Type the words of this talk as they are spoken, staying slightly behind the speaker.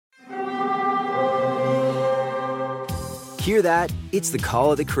Hear that? It's the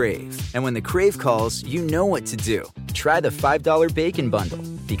call of the Crave. And when the Crave calls, you know what to do. Try the $5 Bacon Bundle,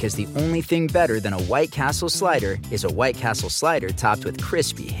 because the only thing better than a White Castle slider is a White Castle slider topped with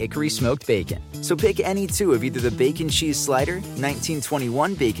crispy hickory smoked bacon. So pick any two of either the Bacon Cheese Slider,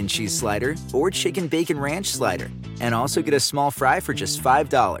 1921 Bacon Cheese Slider, or Chicken Bacon Ranch Slider. And also get a small fry for just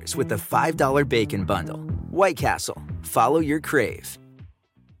 $5 with the $5 Bacon Bundle. White Castle. Follow your Crave.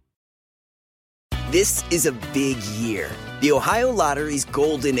 This is a big year. The Ohio Lottery's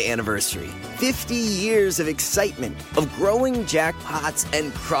golden anniversary. 50 years of excitement, of growing jackpots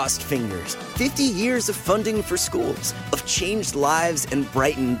and crossed fingers. 50 years of funding for schools, of changed lives and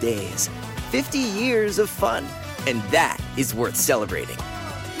brightened days. 50 years of fun, and that is worth celebrating.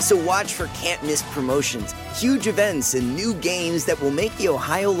 So watch for can't-miss promotions, huge events, and new games that will make the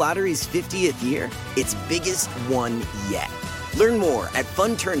Ohio Lottery's 50th year its biggest one yet. Learn more at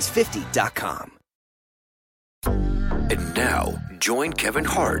funturns50.com. And now, join Kevin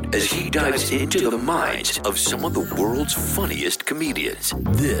Hart as he dives into the minds of some of the world's funniest comedians.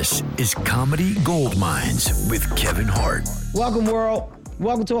 This is Comedy Goldmines with Kevin Hart. Welcome, world.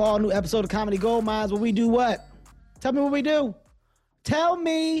 Welcome to an all-new episode of Comedy Goldmines, where we do what? Tell me what we do. Tell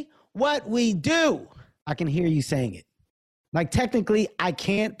me what we do. I can hear you saying it. Like, technically, I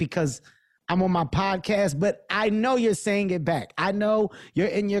can't because I'm on my podcast, but I know you're saying it back. I know you're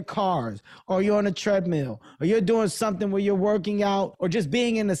in your cars, or you're on a treadmill, or you're doing something where you're working out, or just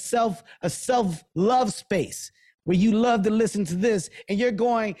being in a self-love space where you love to listen to this, and you're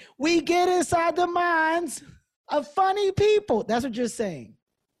going, we get inside the minds of funny people. That's what you're saying,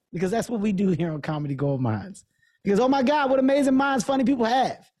 because that's what we do here on Comedy Goldmines. Because, oh my God, what amazing minds funny people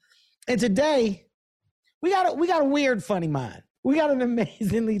have. And today, we got a weird funny mind. We got an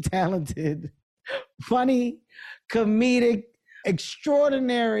amazingly talented, funny, comedic,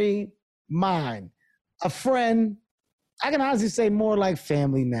 extraordinary mind. A friend, I can honestly say more like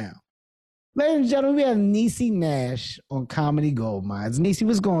family now. Ladies and gentlemen, we have Niecy Nash on Comedy Goldmines. Niecy,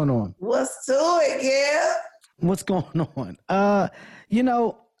 what's going on? What's to it, yeah? What's going on? I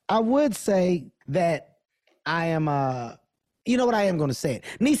would say that I am, you know what, I am going to say it.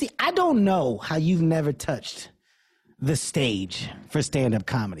 Niecy, I don't know how you've never touched the stage for stand-up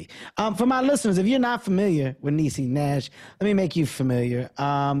comedy. For my listeners, if you're not familiar with Niecy Nash, let me make you familiar.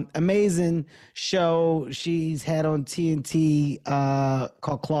 Amazing show she's had on TNT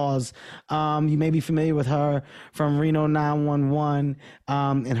called Claws. You may be familiar with her from Reno 911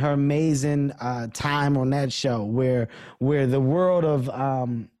 and her amazing time on that show where the world of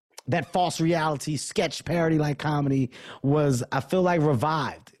that false reality sketch parody like comedy was, I feel like,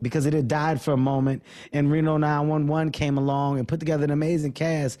 revived because it had died for a moment, and Reno 911 came along and put together an amazing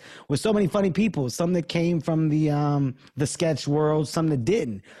cast with so many funny people, some that came from the sketch world, some that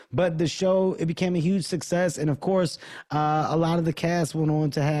didn't. But the show, it became a huge success, and of course, a lot of the cast went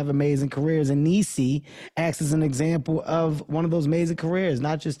on to have amazing careers, and Niecy acts as an example of one of those amazing careers,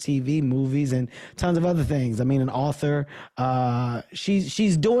 not just TV, movies, and tons of other things. I mean, an author.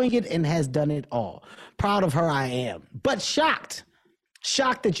 She's doing it and has done it all. Proud of her, I am. But shocked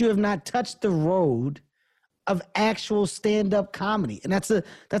that you have not touched the road of actual stand-up comedy. And that's a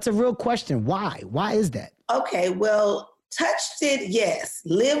real question. Why? Why is that? Okay, well, touched it, yes.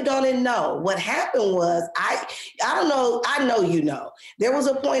 Lived on it, no. What happened was, I don't know, I know you know. There was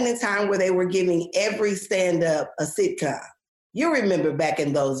a point in time where they were giving every stand-up a sitcom. You remember back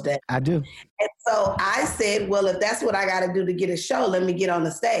in those days. I do. And so I said, well, if that's what I got to do to get a show, let me get on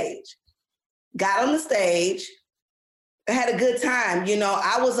the stage. Got on the stage. I had a good time. You know,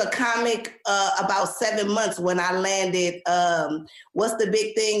 I was a comic about 7 months when I landed, what's the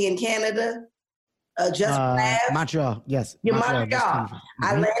big thing in Canada? Just Laugh. Montreal, yes. Yeah, Montreal.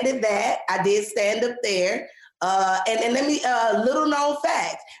 I landed that. I did stand up there. And let me, little known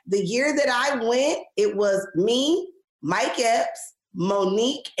fact, the year that I went, it was me, Mike Epps,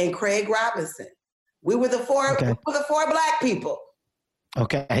 Monique, and Craig Robinson. We were the four Black people.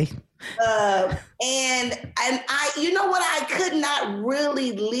 Okay. And I, you know what, I could not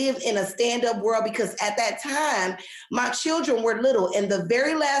really live in a stand-up world because at that time, my children were little. And the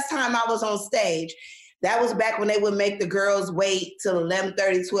very last time I was on stage, that was back when they would make the girls wait till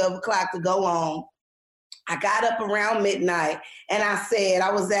 11:30, 12 o'clock to go on. I got up around midnight and I said,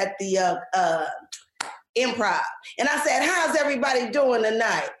 I was at the Improv. And I said, how's everybody doing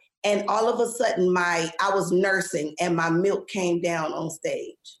tonight? And all of a sudden, I was nursing and my milk came down on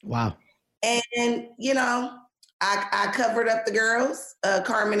stage. Wow. And, you know, I covered up the girls,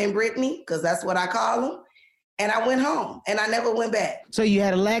 Carmen and Brittany, because that's what I call them. And I went home and I never went back. So you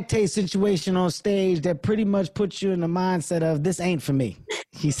had a lactate situation on stage that pretty much put you in the mindset of, this ain't for me.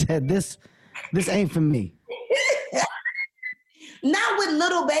 He said, this ain't for me. Not with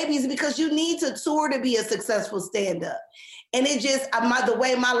little babies, because you need to tour to be a successful stand-up. And it just, the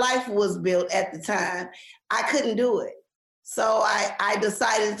way my life was built at the time, I couldn't do it. So I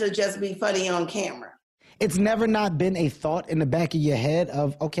decided to just be funny on camera. It's never not been a thought in the back of your head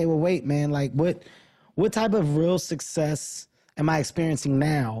of, okay, well, wait, man, like what type of real success am I experiencing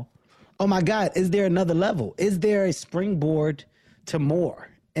now? Oh my God, is there another level? Is there a springboard to more?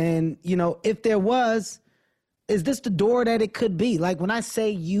 And, you know, if there was, is this the door that it could be? Like when I say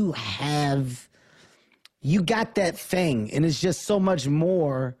you got that thing and it's just so much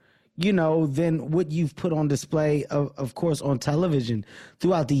more, you know, than what you've put on display, of course, on television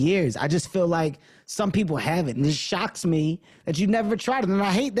throughout the years. I just feel like some people have it, and it shocks me that you never tried it. And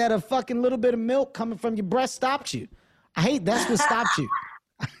I hate that a fucking little bit of milk coming from your breast stopped you. I hate that's what stopped you.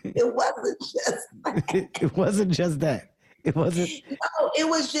 It wasn't just that. It wasn't just that. It wasn't. No, it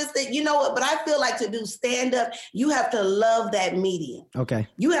was just that, you know what, but I feel like to do stand-up, you have to love that medium. Okay.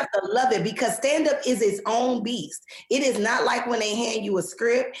 You have to love it, because stand-up is its own beast. It is not like when they hand you a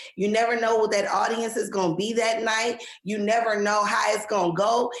script. You never know what that audience is going to be that night. You never know how it's going to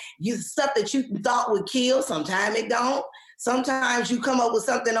go. Stuff that you thought would kill, sometimes it don't. Sometimes you come up with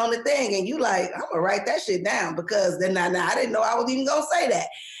something on the thing and you like, I'm going to write that shit down, because then I didn't know I was even going to say that.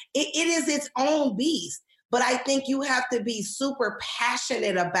 It is its own beast. But I think you have to be super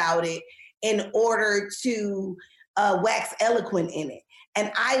passionate about it in order to wax eloquent in it.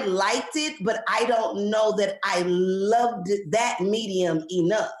 And I liked it, but I don't know that I loved that medium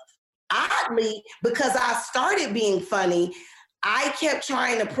enough. Oddly, because I started being funny, I kept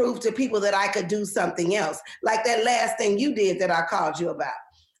trying to prove to people that I could do something else. Like that last thing you did that I called you about.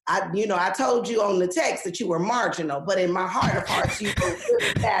 I told you on the text that you were marginal, but in my heart of hearts, you were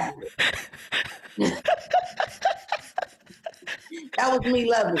really fabulous. That was me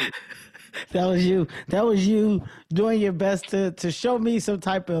loving you. That was you. That was you doing your best to show me some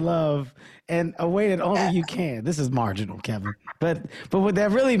type of love in a way that only you can. This is marginal, Kevin. But what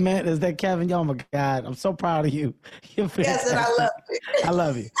that really meant is that, Kevin, oh my God, I'm so proud of you. Yes, and I love you. I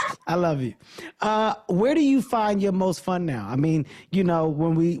love you. I love you. Where do you find your most fun now? I mean, you know,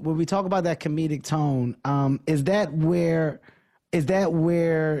 when we talk about that comedic tone, is that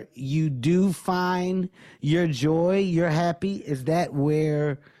where you do find your joy, you're happy? Is that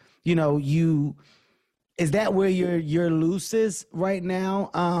where, you know, is that where you're loosest right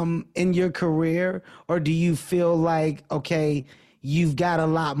now in your career? Or do you feel like, okay, you've got a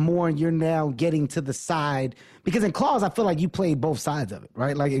lot more and you're now getting to the side? Because in Claws, I feel like you played both sides of it,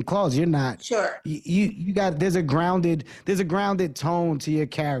 right? Like in Claws, you're not sure. You got there's a grounded tone to your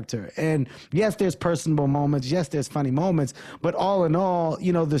character. And yes, there's personable moments, yes, there's funny moments, but all in all,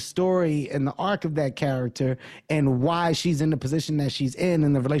 you know, the story and the arc of that character and why she's in the position that she's in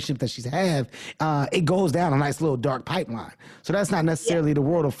and the relationship that she's have, it goes down a nice little dark pipeline. So that's not necessarily the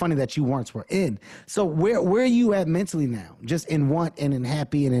world of funny that you once were in. So where are you at mentally now? Just in want and in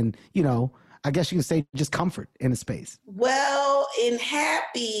happy and in, you know, I guess you can say just comfort in a space. Well, in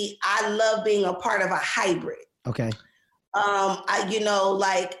happy, I love being a part of a hybrid. Okay. So I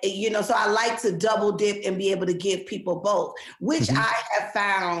like to double dip and be able to give people both, which I have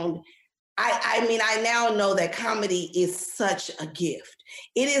found. I now know that comedy is such a gift.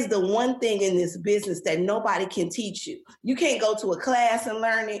 It is the one thing in this business that nobody can teach you. You can't go to a class and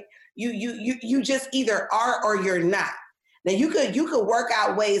learn it. You just either are or you're not. Now you could work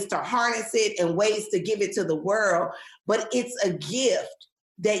out ways to harness it and ways to give it to the world, but it's a gift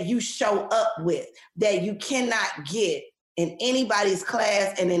that you show up with that you cannot get in anybody's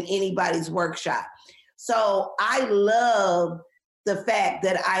class and in anybody's workshop. So I love the fact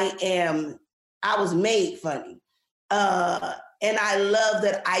that I was made funny. And I love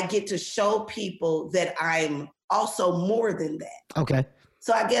that I get to show people that I'm also more than that. Okay.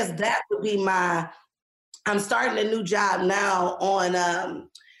 So I guess that would be I'm starting a new job now on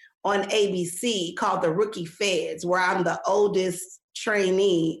ABC called The Rookie Feds, where I'm the oldest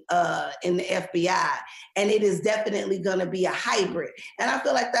trainee in the FBI. And it is definitely going to be a hybrid. And I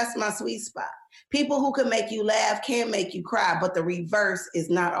feel like that's my sweet spot. People who can make you laugh can make you cry, but the reverse is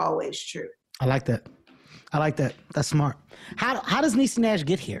not always true. I like that. That's smart. How does Niecy Nash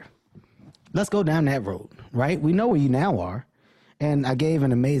get here? Let's go down that road, right? We know where you now are. And I gave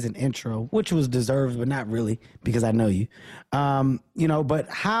an amazing intro, which was deserved, but not really, because I know you. But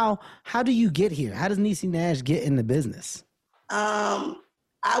how do you get here? How does Niecy Nash get in the business? I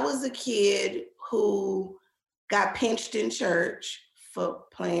was a kid who got pinched in church for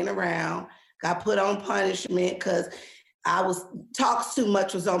playing around, got put on punishment because talks too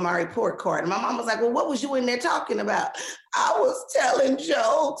much was on my report card. And my mom was like, well, what was you in there talking about? I was telling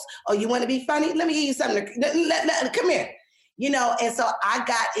jokes. Oh, you want to be funny? Let me give you something. Come here. And so I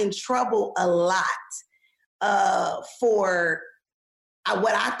got in trouble a lot for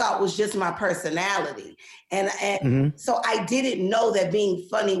what I thought was just my personality. And so I didn't know that being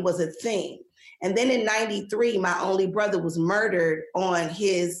funny was a thing. And then in 93, my only brother was murdered on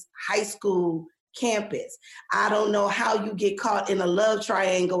his high school campus. I don't know how you get caught in a love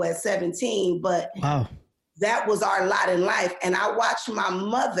triangle at 17, but that was our lot in life. And I watched my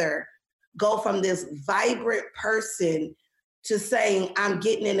mother go from this vibrant person to saying, I'm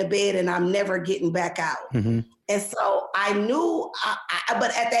getting in the bed and I'm never getting back out. And so I knew,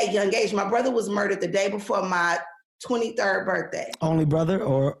 but at that young age, my brother was murdered the day before my 23rd birthday. Only brother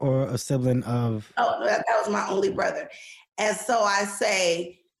or a sibling of? Oh, that was my only brother. And so I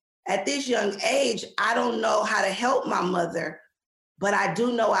say, at this young age, I don't know how to help my mother, but I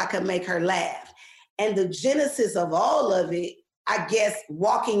do know I can make her laugh. And the genesis of all of it, I guess,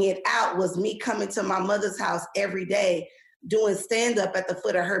 walking it out was me coming to my mother's house every day, doing stand-up at the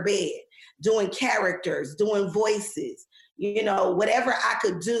foot of her bed, doing characters, doing voices, whatever I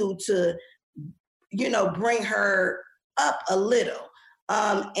could do to, bring her up a little.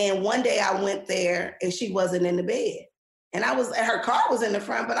 And one day I went there and she wasn't in the bed. And her car was in the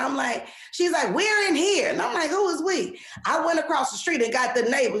front, but I'm like, she's like, we're in here. And I'm like, who is we? I went across the street and got the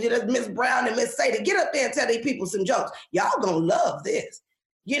neighbors, Miss Brown and Miss Sadie, get up there and tell these people some jokes. Y'all gonna love this,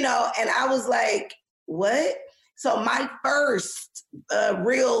 and I was like, what? So my first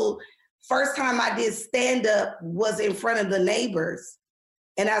first time I did stand-up was in front of the neighbors.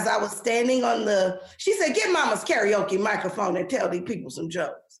 And as I was standing she said, get mama's karaoke microphone and tell these people some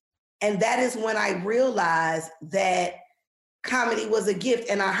jokes. And that is when I realized that comedy was a gift.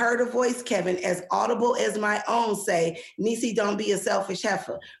 And I heard a voice, Kevin, as audible as my own say, Niecy, don't be a selfish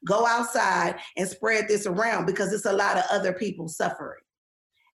heifer. Go outside and spread this around because it's a lot of other people suffering.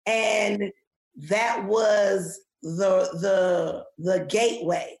 And that was the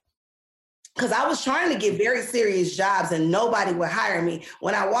gateway. Because I was trying to get very serious jobs and nobody would hire me.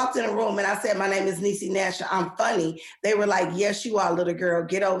 When I walked in a room and I said, my name is Niecy Nash, I'm funny, they were like, yes, you are, little girl.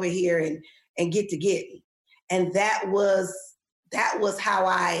 Get over here and get to getting. And that was how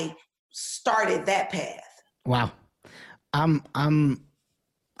I started that path. Wow. I'm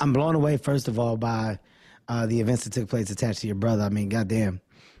blown away, first of all, by the events that took place attached to your brother. I mean, goddamn.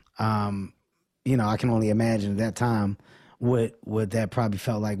 I can only imagine at that time what that probably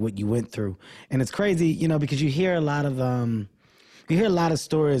felt like, what you went through. And it's crazy, because you hear a lot of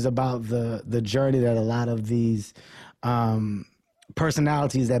stories about the journey that a lot of these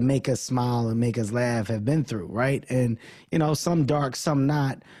personalities that make us smile and make us laugh have been through, right? And, some dark, some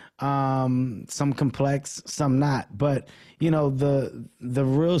not, some complex, some not. But, the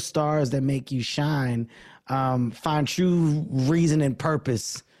real stars that make you shine find true reason and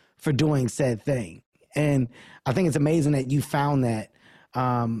purpose for doing said thing. And I think it's amazing that you found that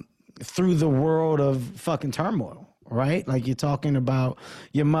through the world of fucking turmoil, right? Like, you're talking about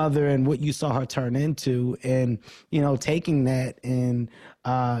your mother and what you saw her turn into, and, taking that and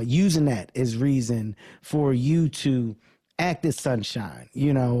using that as reason for you to act as sunshine.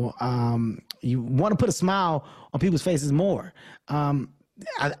 You want to put a smile on people's faces more. I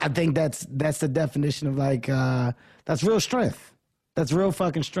think that's the definition of that's real strength. That's real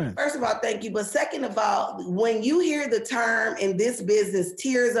fucking strength. First of all, thank you. But second of all, when you hear the term in this business,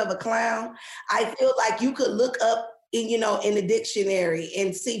 tears of a clown, I feel like you could look up in the dictionary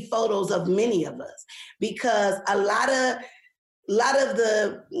and see photos of many of us, because a lot of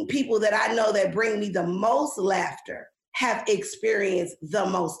the people that I know that bring me the most laughter have experienced the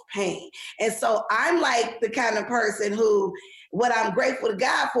most pain. And so I'm like the kind of person who, what I'm grateful to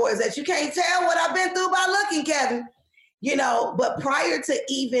God for is that you can't tell what I've been through by looking, Kevin. But prior to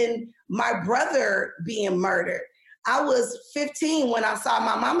even my brother being murdered, I was 15 when I saw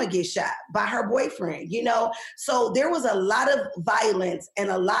my mama get shot by her boyfriend, So there was a lot of violence and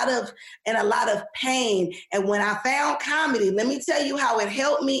a lot of pain. And when I found comedy, let me tell you how it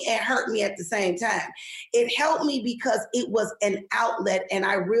helped me and hurt me at the same time. It helped me because it was an outlet, and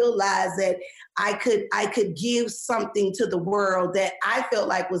I realized that I could give something to the world that I felt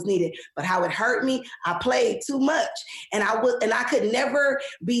like was needed. But how it hurt me, I played too much. And I could never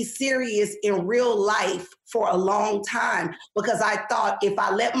be serious in real life for a long time, because I thought if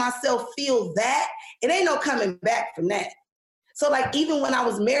I let myself feel that, it ain't no coming back from that. So even when I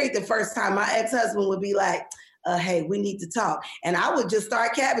was married the first time, my ex-husband would be like, hey, we need to talk. And I would just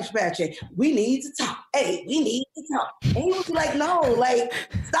start cabbage patching. We need to talk. Hey, we need to talk. And he would be like, no,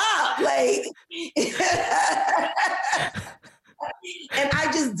 stop. And I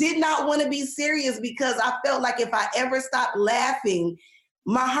just did not want to be serious, because I felt like if I ever stopped laughing,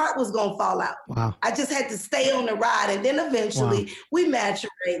 my heart was going to fall out. Wow. I just had to stay on the ride. And then eventually we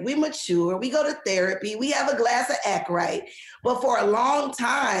maturate, we mature, we go to therapy, we have a glass of Act Right. But for a long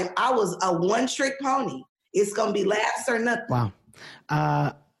time, I was a one-trick pony. It's going to be laughs or nothing. Wow.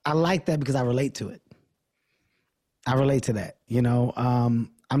 I like that because I relate to it. I relate to that. You know,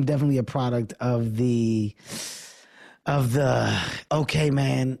 I'm definitely a product of the, okay,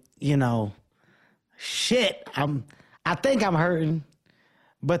 man, you know, shit, I think I'm hurting,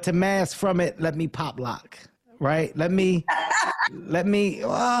 but to mask from it, let me pop lock, right? Let me,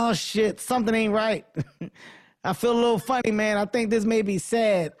 oh shit, something ain't right. I feel a little funny, man. I think this may be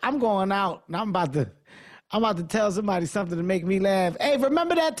sad. I'm going out and I'm about to tell somebody something to make me laugh. Hey,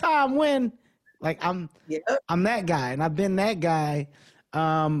 remember that time when? Like I'm that guy, and I've been that guy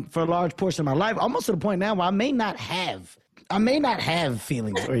for a large portion of my life, almost to the point now where I may not have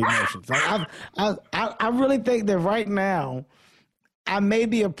feelings or emotions. Like I really think that right now I may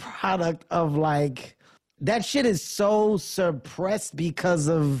be a product of like that shit is so suppressed because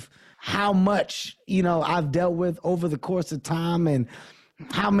of how much, you know, I've dealt with over the course of time and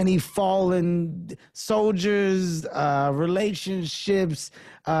how many fallen soldiers, relationships.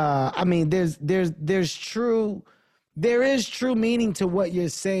 I mean, there is true meaning to what you're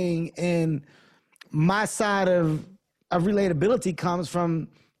saying, and my side of relatability comes from,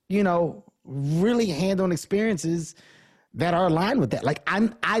 you know, really hand-on experiences that are aligned with that. Like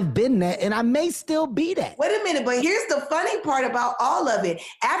I've been that, and I may still be that. Wait a minute, but here's the funny part about all of it.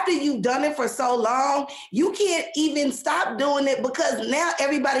 After you've done it for so long, you can't even stop doing it because now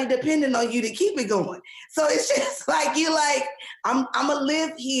everybody depending on you to keep it going. So it's just like, you're like, I'm gonna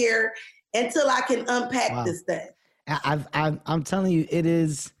live here until I can unpack this thing. I'm telling you,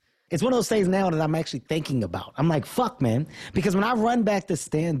 it's one of those things now that I'm actually thinking about. I'm like, fuck, man. Because when I run back to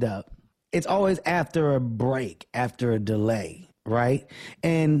stand up, it's always after a break, after a delay, right?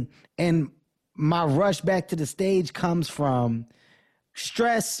 And my rush back to the stage comes from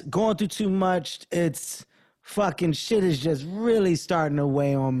stress, going through too much. It's fucking shit is just really starting to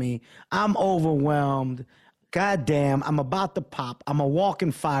weigh on me. I'm overwhelmed. Goddamn, I'm about to pop. I'm a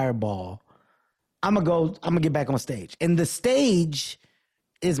walking fireball. I'm gonna get back on stage. And the stage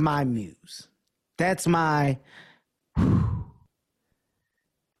is my muse. That's my...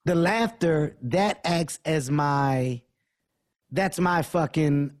 The laughter, that acts as that's my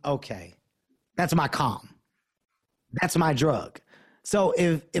fucking, okay. That's my calm. That's my drug. So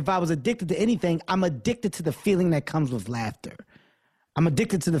if I was addicted to anything, I'm addicted to the feeling that comes with laughter. I'm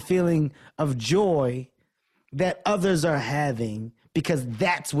addicted to the feeling of joy that others are having because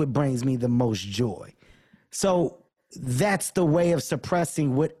that's what brings me the most joy. So that's the way of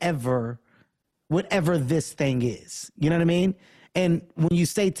suppressing whatever this thing is. You know what I mean? And when you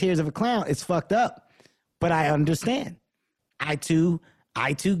say tears of a clown, it's fucked up, but I understand. I too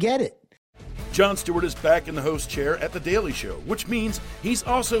get it. Jon Stewart is back in the host chair at The Daily Show, which means he's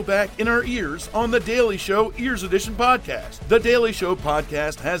also back in our ears on The Daily Show Ears Edition podcast. The Daily Show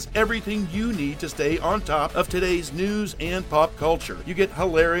podcast has everything you need to stay on top of today's news and pop culture. You get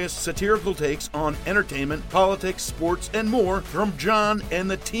hilarious, satirical takes on entertainment, politics, sports, and more from Jon and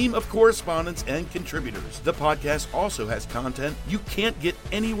the team of correspondents and contributors. The podcast also has content you can't get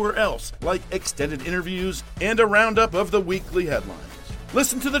anywhere else, like extended interviews and a roundup of the weekly headlines.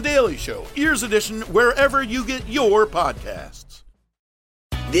 Listen to The Daily Show, Ears Edition, wherever you get your podcasts.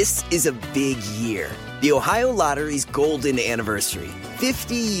 This is a big year. The Ohio Lottery's golden anniversary.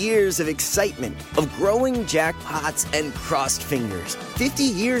 50 years of excitement, of growing jackpots and crossed fingers. 50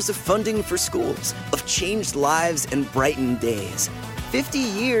 years of funding for schools, of changed lives and brightened days. 50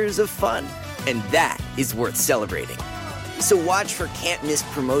 years of fun. And that is worth celebrating. So watch for can't-miss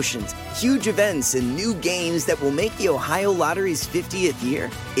promotions, huge events, and new games that will make the Ohio Lottery's 50th year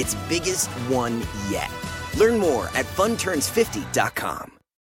its biggest one yet. Learn more at funturns50.com.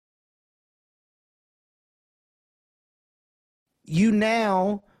 You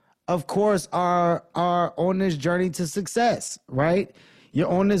now, of course, are on this journey to success, right? You're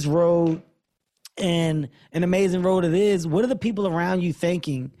on this road, and an amazing road it is. What are the people around you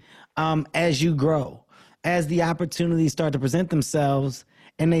thinking as you grow? As the opportunities start to present themselves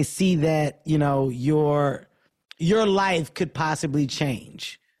and they see that, you know, your life could possibly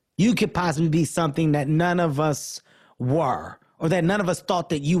change. You could possibly be something that none of us were, or that none of us thought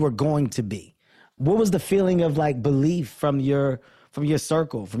that you were going to be. What was the feeling of like belief from your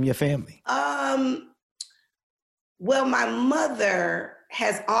circle, from your family? Well, my mother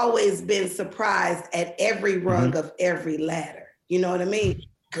has always been surprised at every rung of every ladder. You know what I mean?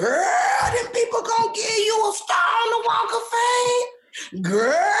 Girl, them people gonna give you a star on the Walk of Fame.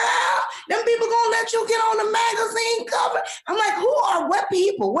 Girl, Them people gonna let you get on the magazine cover. I'm like, who are what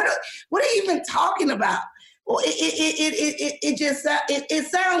people? What are you even talking about? Well, it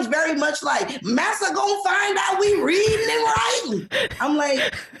sounds very much like Massa gonna find out we reading and writing. I'm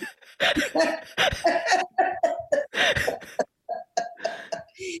like,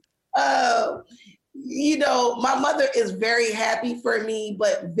 you know, my mother is very happy for me,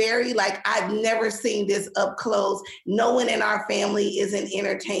 but very like, I've never seen this up close. No one in our family is in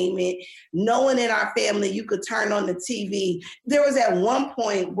entertainment. No one in our family, you could turn on the TV. There was at one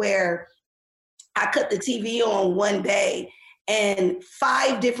point where I cut the TV on one day and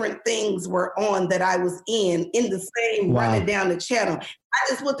 5 different things were on that I was in the same running down the channel. I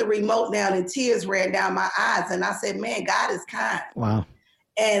just put the remote down and tears ran down my eyes. And I said, man, God is kind. Wow.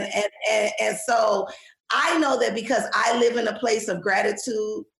 And so I know that because I live in a place of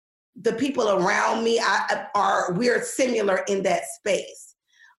gratitude, the people around me we're similar in that space.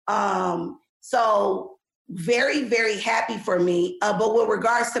 So very, very happy for me. But with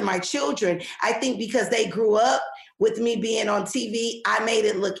regards to my children, I think because they grew up with me being on TV, I made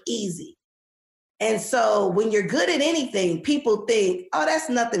it look easy. And so when you're good at anything, people think, oh, that's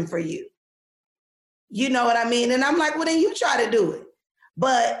nothing for you. You know what I mean? And I'm like, well, then you try to do it.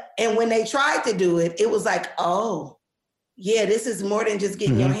 And when they tried to do it, it was like, oh, yeah, this is more than just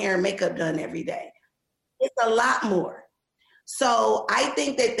getting your hair and makeup done every day. It's a lot more. So I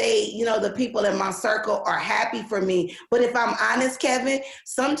think that the people in my circle are happy for me. But if I'm honest, Kevin,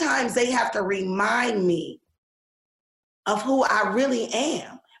 sometimes they have to remind me of who I really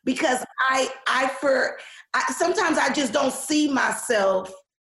am. Because sometimes I just don't see myself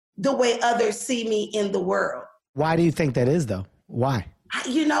the way others see me in the world. Why do you think that is, though? Why?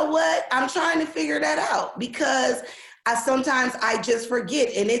 You know what? I'm trying to figure that out because sometimes I just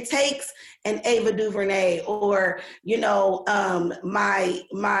forget. And it takes an Ava DuVernay or,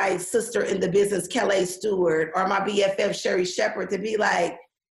 my sister in the business, Kelly Stewart, or my BFF, Sherry Shepherd, to be like,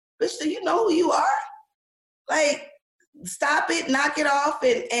 bitch, do you know who you are? Like, stop it, knock it off,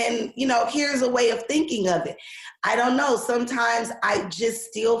 and here's a way of thinking of it. I don't know. Sometimes I just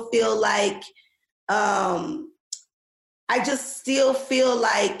still feel like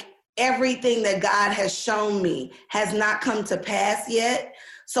everything that God has shown me has not come to pass yet.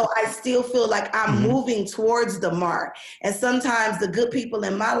 So I still feel like I'm moving towards the mark. And sometimes the good people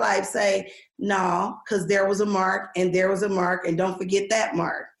in my life say, no, because there was a mark and there was a mark, and don't forget that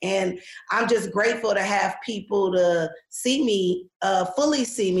mark. And I'm just grateful to have people to see me, fully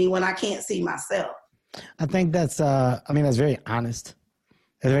see me when I can't see myself. I think that's very honest.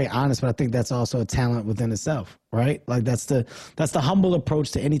 It's very honest, but I think that's also a talent within itself, right? Like that's the humble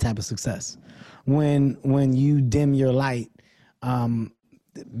approach to any type of success. When you dim your light,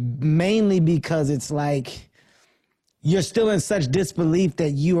 mainly because it's like you're still in such disbelief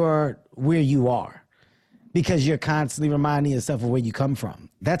that you are where you are because you're constantly reminding yourself of where you come from.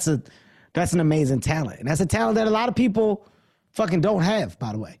 That's an amazing talent. And that's a talent that a lot of people fucking don't have,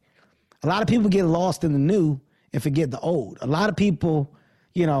 by the way. A lot of people get lost in the new and forget the old. A lot of people,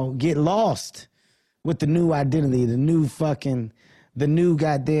 get lost with the new identity, the new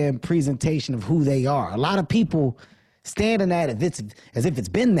goddamn presentation of who they are. A lot of people stand in that as if it's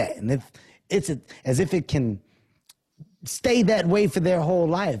been that, and if it's as if it can stay that way for their whole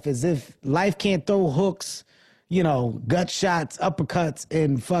life, as if life can't throw hooks, gut shots, uppercuts,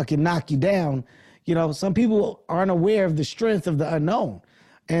 and fucking knock you down. Some people aren't aware of the strength of the unknown.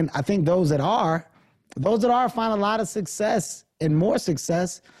 And I think those that are find a lot of success and more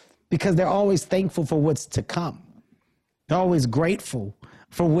success because they're always thankful for what's to come. They're always grateful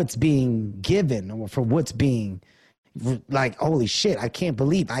for what's being given or for what's being like, holy shit, I can't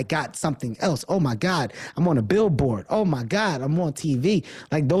believe I got something else. Oh my God, I'm on a billboard. Oh my God, I'm on TV.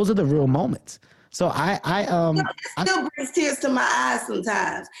 Like those are the real moments. So it still brings tears to my eyes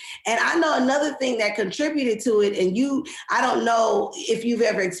sometimes. And I know another thing that contributed to it, and I don't know if you've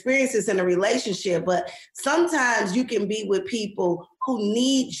ever experienced this in a relationship, but sometimes you can be with people who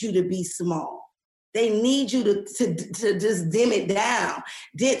need you to be small. They need you to just dim it down.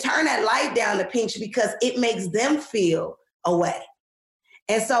 Turn that light down a pinch because it makes them feel away.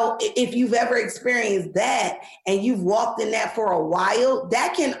 And so if you've ever experienced that and you've walked in that for a while,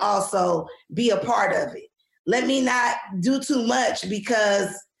 that can also be a part of it. Let me not do too much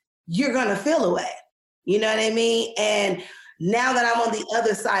because you're going to feel away. You know what I mean? And now that I'm on the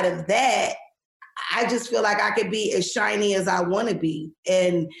other side of that, I just feel like I could be as shiny as I want to be.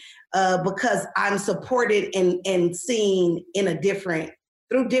 And because I'm supported and seen through different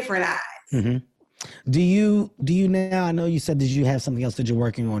eyes. Mm-hmm. Do you now, I know you said that you have something else that you're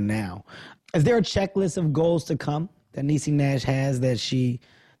working on now. Is there a checklist of goals to come that Niecy Nash has that she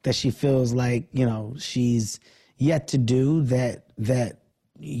that she feels like, you know, she's yet to do, that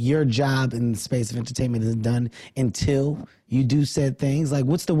your job in the space of entertainment isn't done until you do said things? Like,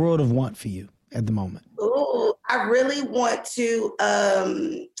 what's the world of want for you at the moment? Oh, I really want to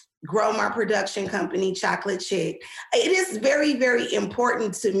grow my production company, Chocolate Chick. It is very, very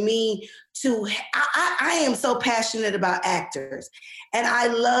important to me I am so passionate about actors, and I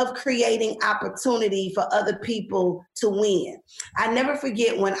love creating opportunity for other people to win. I never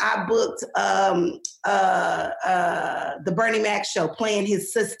forget when I booked the Bernie Mac show, playing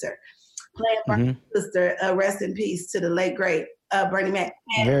his sister, Bernie's sister. Rest in peace to the late great Bernie Mac.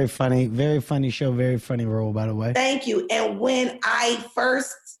 Very funny show, very funny role, by the way. Thank you. And when I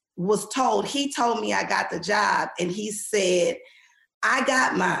first was told, he told me I got the job, and he said, I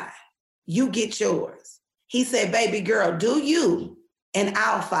got mine, you get yours. He said, baby girl, do you, and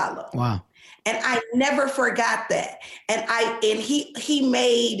I'll follow. Wow. And I never forgot that. And he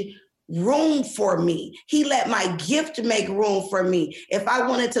made room for me. He let my gift make room for me. If I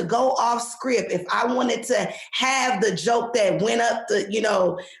wanted to go off script, if I wanted to have the joke that went up the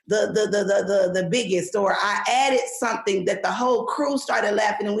biggest, or I added something that the whole crew started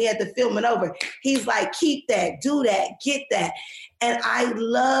laughing and we had to film it over, he's like, keep that, do that, get that. And I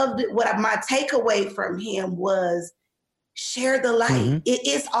loved what my takeaway from him was, share the light.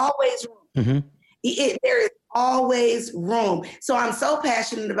 It's always room. There is always room. So I'm so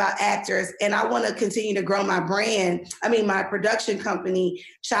passionate about actors, and I want to continue to grow my my production company,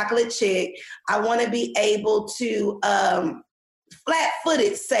 Chocolate Chick. I want to be able to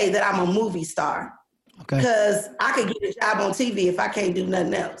flat-footed say that I'm a movie star. Okay. Because I could get a job on TV if I can't do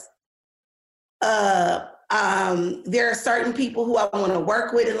nothing else. There are certain people who I want to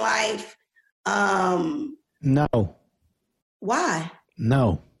work with in life. No. Why?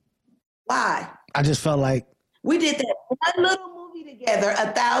 No. Why? I just felt like we did that one little movie together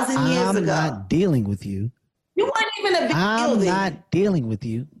 1,000 years ago. I'm not dealing with you. You weren't even a big deal then. I'm not dealing with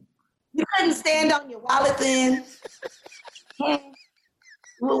you. You couldn't stand on your wallet then.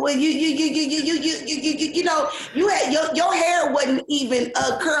 Well, you know, you had your hair wasn't even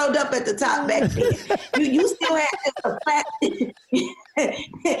curled up at the top back then. You still had a flat.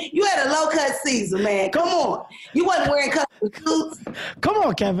 You had a low cut Caesar, man. Come on, you wasn't wearing custom suits. Come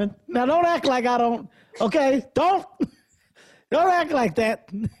on, Kevin. Now don't act like I don't. Okay, don't act like that.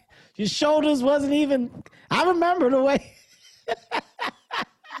 Your shoulders wasn't even. I remember the way.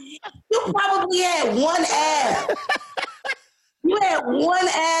 You probably had one ab. You had one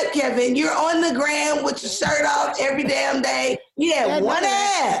ab, Kevin. You're on the gram with your shirt off every damn day. You had one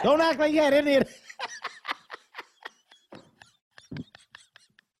ab. Don't act like you had any of that.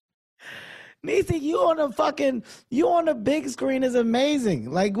 Niecy, you on the big screen is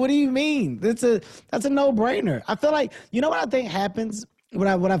amazing. Like, what do you mean? That's a no-brainer. I feel like, you know what I think happens? What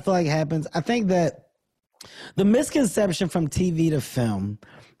I feel like happens? I think that the misconception from TV to film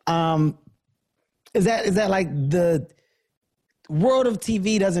is that like the world of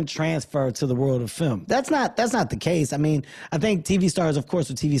TV doesn't transfer to the world of film. That's not the case. I mean, I think TV stars, of course,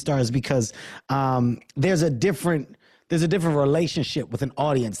 are TV stars because there's a different relationship with an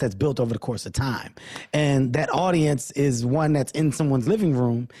audience that's built over the course of time. And that audience is one that's in someone's living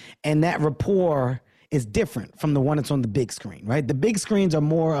room, and that rapport is different from the one that's on the big screen, right? The big screens are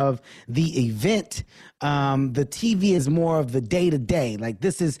more of the event. The TV is more of the day-to-day. Like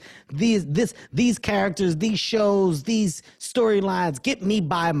these characters, these shows, these storylines get me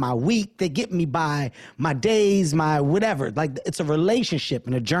by my week. They get me by my days, my whatever. Like, it's a relationship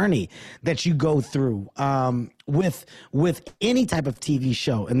and a journey that you go through with any type of TV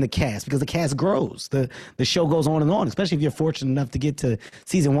show and the cast, because the cast grows. The show goes on and on, especially if you're fortunate enough to get to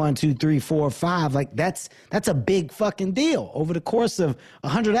season 1, 2, 3, 4, 5. Like, that's a big fucking deal. Over the course of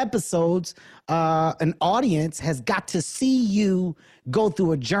 100 episodes, an audience has got to see you go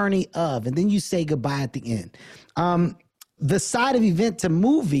through a journey of, and then you say goodbye at the end. The side of event to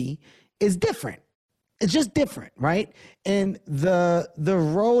movie is different. It's just different, right? And the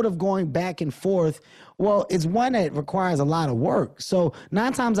road of going back and forth, well, it's one that requires a lot of work. So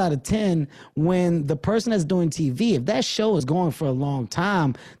 9 times out of 10, when the person that's doing TV, if that show is going for a long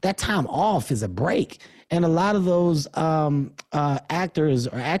time, that time off is a break. And a lot of those actors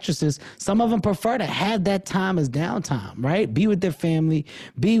or actresses, some of them prefer to have that time as downtime, right? Be with their family,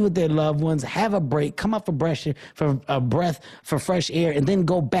 be with their loved ones, have a break, come up for a breath for fresh air, and then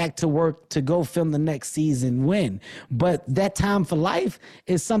go back to work to go film the next season when. But that time for life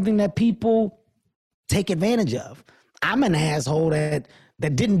is something that people take advantage of. I'm an asshole that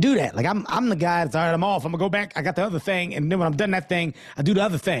didn't do that. Like, I'm the guy that's, all right, I'm off. I'm gonna go back. I got the other thing. And then when I'm done that thing, I do the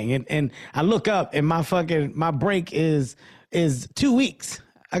other thing. And I look up and my break is 2 weeks.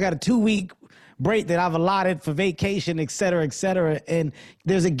 I got a 2-week break that I've allotted for vacation, et cetera, et cetera. And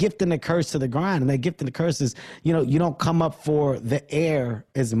there's a gift and a curse to the grind. And that gift and the curse is, you know, you don't come up for the air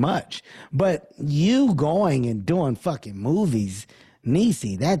as much. But you going and doing fucking movies,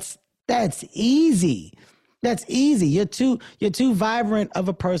 Niecy, that's easy. That's easy. You're too vibrant of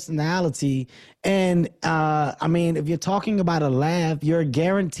a personality. And I mean, if you're talking about a laugh, you're a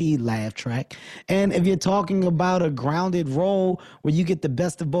guaranteed laugh track. And if you're talking about a grounded role where you get the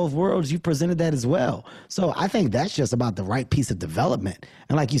best of both worlds, you presented that as well. So I think that's just about the right piece of development.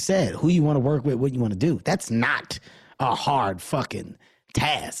 And like you said, who you want to work with, what you want to do. That's not a hard fucking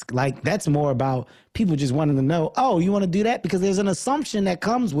task. Like, that's more about people just wanting to know, oh, you want to do that? Because there's an assumption that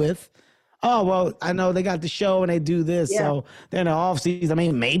comes with, oh, well, I know they got the show and they do this, so they're in the off season. I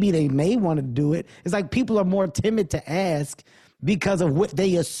mean, maybe they may want to do it. It's like people are more timid to ask because of what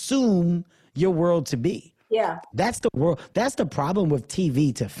they assume your world to be. Yeah. That's the world. That's the problem with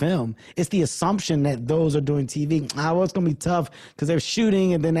TV to film. It's the assumption that those are doing TV. Well, it's going to be tough because they're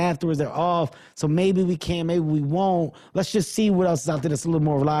shooting and then afterwards they're off. So maybe we can, maybe we won't. Let's just see what else is out there that's a little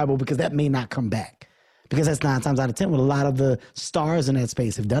more reliable because that may not come back. Because that's 9 times out of 10 what a lot of the stars in that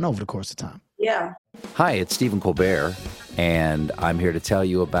space have done over the course of time. Yeah. Hi, it's Stephen Colbert, and I'm here to tell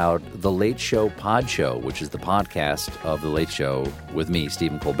you about The Late Show Pod Show, which is the podcast of The Late Show with me,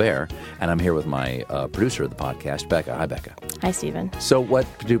 Stephen Colbert, and I'm here with my producer of the podcast, Becca. Hi, Becca. Hi, Stephen. So what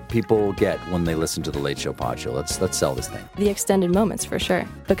do people get when they listen to The Late Show Pod Show? Let's sell this thing. The extended moments, for sure,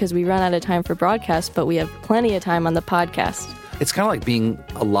 because we run out of time for broadcast, but we have plenty of time on the podcast. It's kind of like being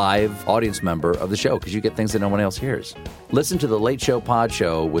a live audience member of the show because you get things that no one else hears. Listen to The Late Show Pod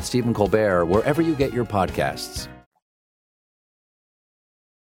Show with Stephen Colbert wherever you get your podcasts.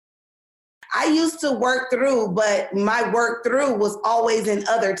 I used to work through, but my work through was always in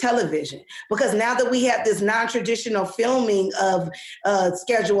other television because now that we have this non-traditional filming of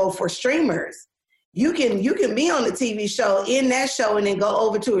schedule for streamers, you can be on the TV show, in that show, and then go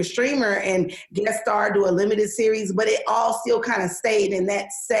over to a streamer and guest star, do a limited series, but it all still kind of stayed in that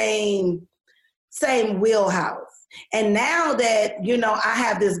same wheelhouse. And now that, you know, I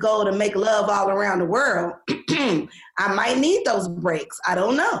have this goal to make love all around the world, I might need those breaks. I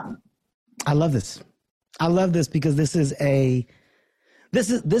don't know. I love this. I love this because this is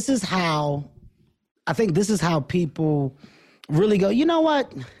how, I think this is how people really go, you know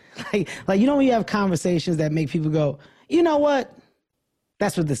what? Like you know when you have conversations that make people go, you know what?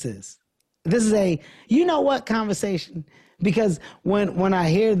 That's what this is. This is a you know what conversation. Because when I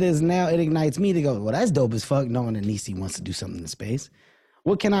hear this now, it ignites me to go, well, that's dope as fuck knowing that Niecy wants to do something in space.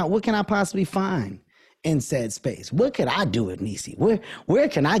 What can I possibly find in said space? What could I do with Niecy? Where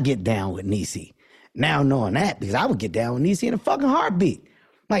can I get down with Niecy? Now knowing that, because I would get down with Niecy in a fucking heartbeat.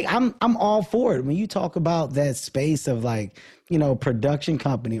 Like I'm all for it. When you talk about that space of like, you know, production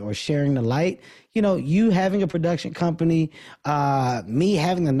company or sharing the light, you know, you having a production company, me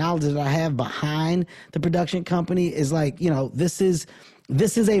having the knowledge that I have behind the production company is like, you know, this is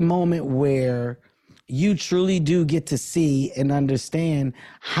a moment where you truly do get to see and understand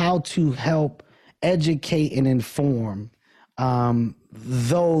how to help educate and inform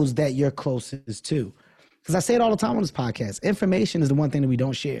those that you're closest to. Because I say it all the time on this podcast. Information is the one thing that we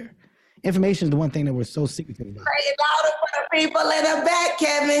don't share. Information is the one thing that we're so secretive about. Say it louder for the people in the back,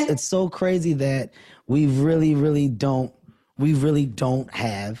 Kevin. It's so crazy that we really don't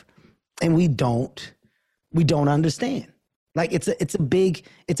have, and we don't understand. Like it's a big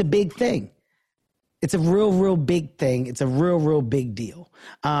thing. It's a real big thing. It's a real big deal.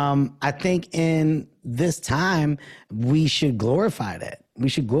 I think in this time, we should glorify that. We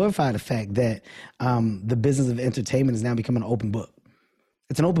should glorify the fact that the business of entertainment is now becoming an open book.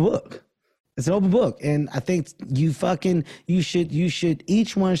 It's an open book. It's an open book. And I think you should,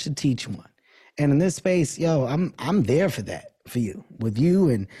 each one should teach one. And in this space, yo, I'm there for that, for you, with you,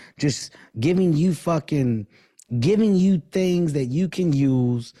 and just giving you things that you can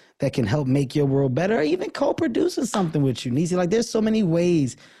use that can help make your world better, or even co-producing something with you, Niecy. Like, there's so many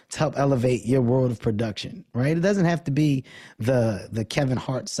ways to help elevate your world of production, right? It doesn't have to be the Kevin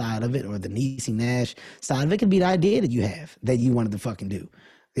Hart side of it or the Niecy Nash side of it. It could be the idea that you have that you wanted to fucking do.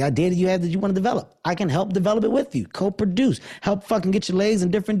 The idea that you have that you want to develop. I can help develop it with you, co-produce, help fucking get your legs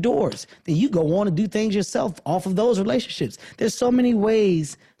in different doors. Then you go on and do things yourself off of those relationships. There's so many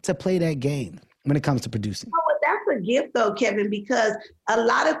ways to play that game when it comes to producing. That's a gift though, Kevin, because a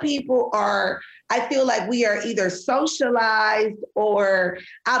lot of people I feel like we are either socialized or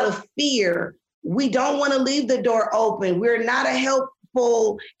out of fear. We don't want to leave the door open. We're not a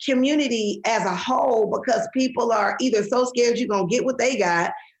helpful community as a whole because people are either so scared you're going to get what they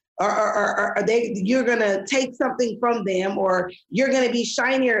got, or you're going to take something from them, or you're going to be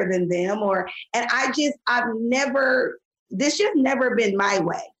shinier than them, this just never been my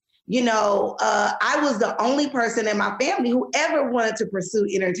way. You know, I was the only person in my family who ever wanted to pursue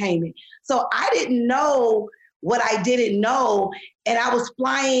entertainment. So I didn't know what I didn't know, and I was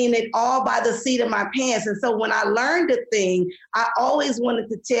flying it all by the seat of my pants. And so when I learned a thing, I always wanted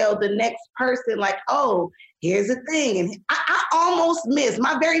to tell the next person, like, oh, here's the thing. And I almost missed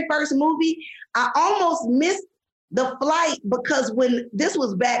my very first movie. I almost missed the flight because this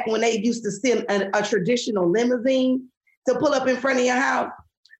was back when they used to send a traditional limousine to pull up in front of your house.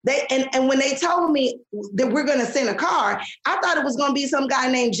 And when they told me that we're going to send a car, I thought it was going to be some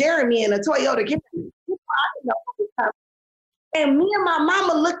guy named Jeremy in a Toyota Camry. And me and my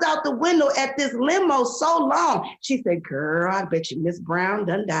mama looked out the window at this limo so long. She said, girl, I bet you Miss Brown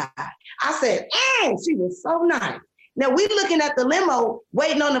done died. I said, she was so nice. Now we looking at the limo,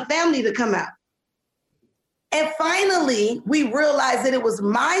 waiting on the family to come out. And finally, we realized that it was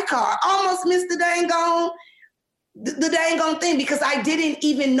my car. Almost missed the dang on thing because I didn't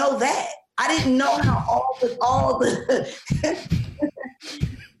even know that. I didn't know how all the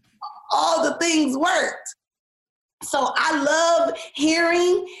all the things worked. So I love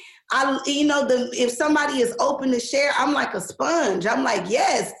hearing. If somebody is open to share, I'm like a sponge. I'm like,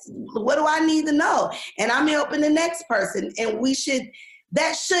 yes, what do I need to know? And I'm helping the next person. And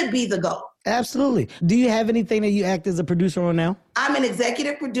that should be the goal. Absolutely. Do you have anything that you act as a producer on now? I'm an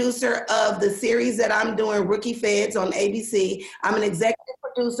executive producer of the series that I'm doing, Rookie Feds on ABC. I'm an executive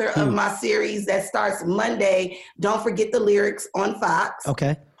producer of my series that starts Monday, Don't Forget the Lyrics on Fox.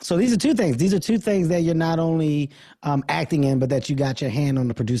 Okay. So these are two things. These are two things that you're not only acting in, but that you got your hand on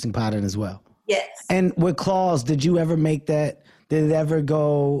the producing part in as well. Yes. And with Claws, did you ever make that? Did it ever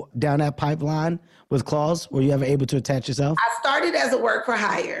go down that pipeline with Claws? Were you ever able to attach yourself? I started as a work for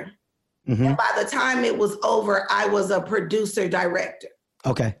hire. Mm-hmm. And by the time it was over, I was a producer director.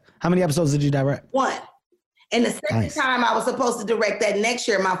 Okay. How many episodes did you direct? 1. And the second time I was supposed to direct that next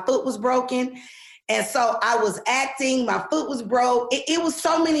year, my foot was broken. And so I was acting, my foot was broke. It was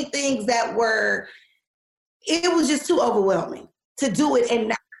so many things it was just too overwhelming to do it and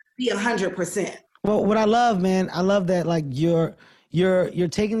not be 100%. Well, what I love, man, I love that like you're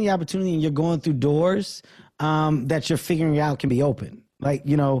taking the opportunity and you're going through doors that you're figuring out can be open. Like,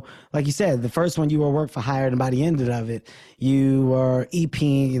 like you said, the first one you were work for hire, and by the end of it, you were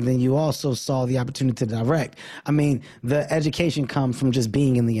EPing, and then you also saw the opportunity to direct. I mean, the education comes from just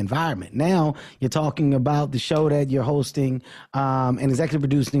being in the environment. Now you're talking about the show that you're hosting and executive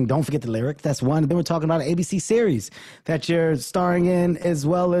producing, Don't Forget the Lyrics. That's one. Then we're talking about an ABC series that you're starring in as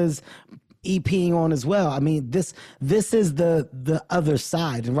well as EPing on as well. I mean, this is the other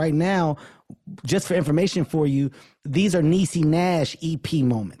side. And right now, just for information for you, these are Niecy Nash EP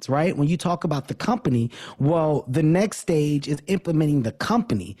moments, right? When you talk about the company, well, the next stage is implementing the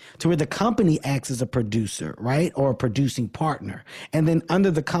company to where the company acts as a producer, right? Or a producing partner. And then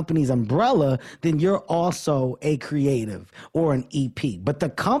under the company's umbrella, then you're also a creative or an EP. But the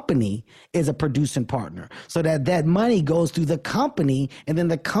company is a producing partner. So that money goes through the company, and then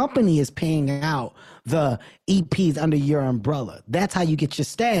the company is paying out the EPs under your umbrella. That's how you get your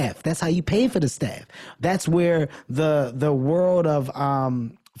staff. That's how you pay for the staff. That's where the world of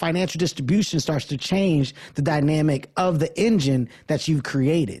financial distribution starts to change the dynamic of the engine that you've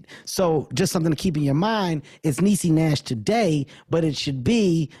created. So just something to keep in your mind, it's Niecy Nash today, but it should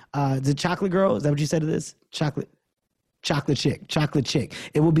be the Chocolate Girl. Is that what you said it is? Chocolate Chick.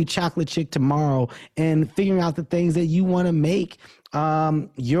 It will be Chocolate Chick tomorrow, and figuring out the things that you want to make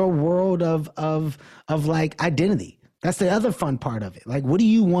your world of like identity. That's the other fun part of it. Like, what do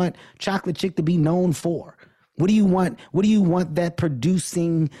you want Chocolate Chick to be known for? What do you want that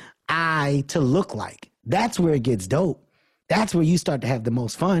producing eye to look like? That's where it gets dope. That's where you start to have the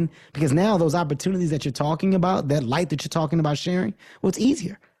most fun, because now those opportunities that you're talking about, that light that you're talking about sharing, well, it's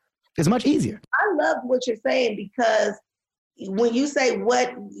easier. It's much easier. I love what you're saying, because when you say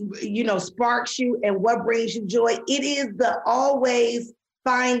what, sparks you and what brings you joy, it is the always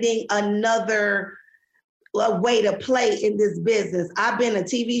finding another way to play in this business. I've been a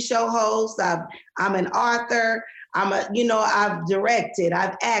TV show host. I'm an author. I've directed,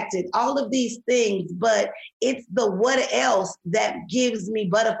 I've acted, all of these things, but it's the what else that gives me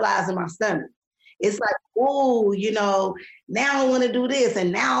butterflies in my stomach. It's like, oh, now I want to do this,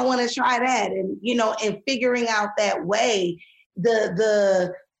 and now I want to try that. And, and figuring out that way,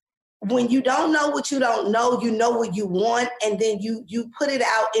 when you don't know what you don't know, you know what you want, and then you put it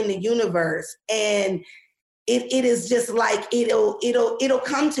out in the universe, and it is just like it'll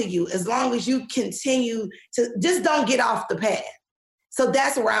come to you as long as you continue to just don't get off the path. So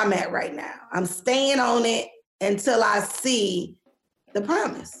that's where I'm at right now. I'm staying on it until I see the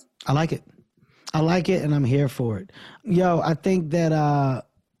promise. I like it. And I'm here for it. Yo, I think that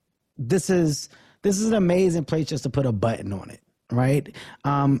this is an amazing place just to put a button on it, right?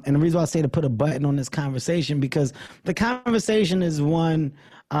 And the reason why I say to put a button on this conversation, because the conversation is one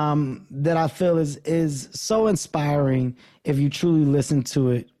that I feel is so inspiring if you truly listen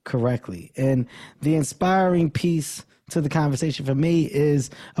to it correctly. And the inspiring piece to the conversation for me is,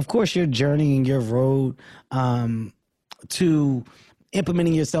 of course, your journey and your road to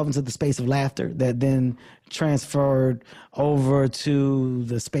implementing yourself into the space of laughter that then transferred over to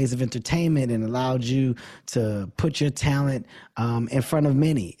the space of entertainment and allowed you to put your talent in front of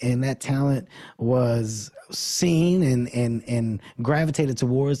many. And that talent was seen and gravitated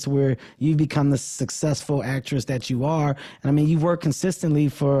towards where you've become the successful actress that you are. And I mean, you've worked consistently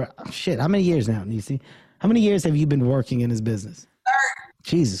for, how many years now, Niecy? How many years have you been working in this business?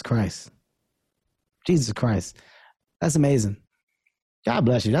 Jesus Christ. That's amazing. God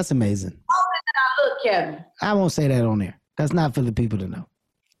bless you. That's amazing. How did I look, Kevin? I won't say that on there. That's not for the people to know.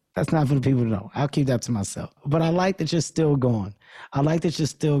 I'll keep that to myself. But I like that you're still going. I like that you're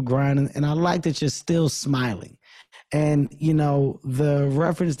still grinding. And I like that you're still smiling. And, you know, the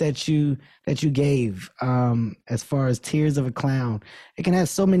reference that you gave as far as tears of a clown, it can have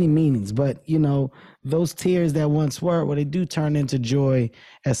so many meanings. But, you know, those tears that once were, well, they do turn into joy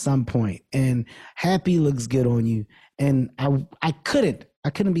at some point. And happy looks good on you. And I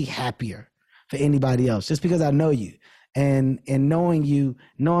couldn't be happier for anybody else just because I know you and knowing you,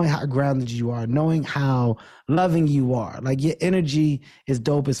 knowing how grounded you are, knowing how loving you are. Like, your energy is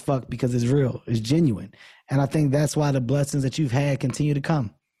dope as fuck because it's real, it's genuine. And I think that's why the blessings that you've had continue to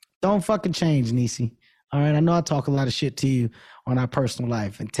come. Don't fucking change, Niecy. All right, I know I talk a lot of shit to you on our personal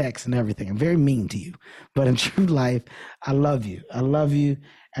life and text and everything. I'm very mean to you. But in true life, I love you.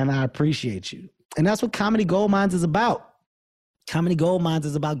 And I appreciate you. And that's what Comedy Gold Mines is about. Comedy Gold Mines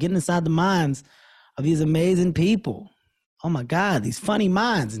is about getting inside the minds of these amazing people. Oh my God, these funny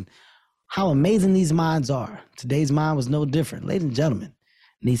minds and how amazing these minds are. Today's mind was no different. Ladies and gentlemen,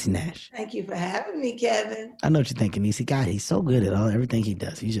 Niecy Nash. Thank you for having me, Kevin. I know what you're thinking, Niecy. God, he's so good at everything he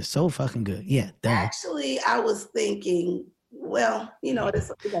does. He's just so fucking good. Yeah, duh. Actually, I was thinking, well, you know, it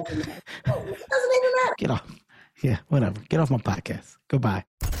doesn't matter. Oh, it doesn't even matter. Get off. Yeah, whatever. Get off my podcast. Goodbye.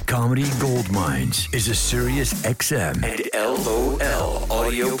 Comedy Gold Mines is a Sirius XM and LOL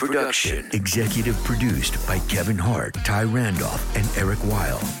audio production. Executive produced by Kevin Hart, Ty Randolph, and Eric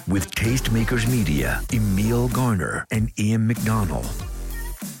Weil. With Tastemakers Media, Emil Garner, and Ian McDonald.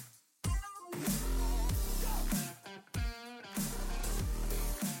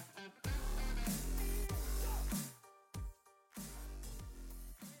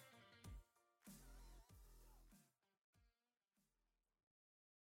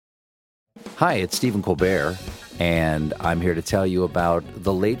 Hi, it's Stephen Colbert, and I'm here to tell you about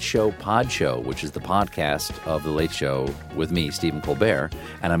The Late Show Pod Show, which is the podcast of The Late Show with me, Stephen Colbert,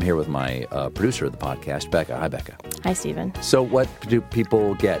 and I'm here with my producer of the podcast, Becca. Hi, Becca. Hi, Stephen. So what do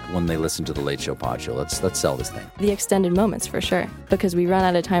people get when they listen to The Late Show Pod Show? Let's sell this thing. The extended moments, for sure, because we run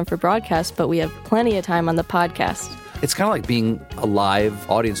out of time for broadcast, but we have plenty of time on the podcast. It's kind of like being a live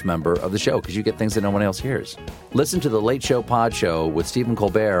audience member of the show because you get things that no one else hears. Listen to The Late Show Pod Show with Stephen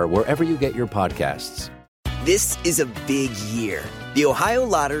Colbert wherever you get your podcasts. This is a big year. The Ohio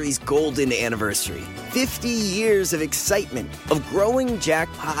Lottery's golden anniversary. 50 years of excitement, of growing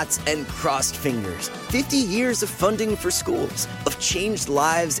jackpots and crossed fingers. 50 years of funding for schools, of changed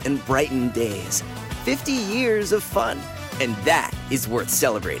lives and brightened days. 50 years of fun. And that is worth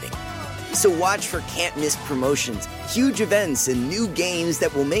celebrating. So watch for can't-miss promotions, huge events, and new games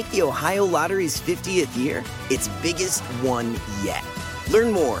that will make the Ohio Lottery's 50th year its biggest one yet.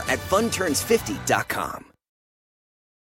 Learn more at funturns50.com.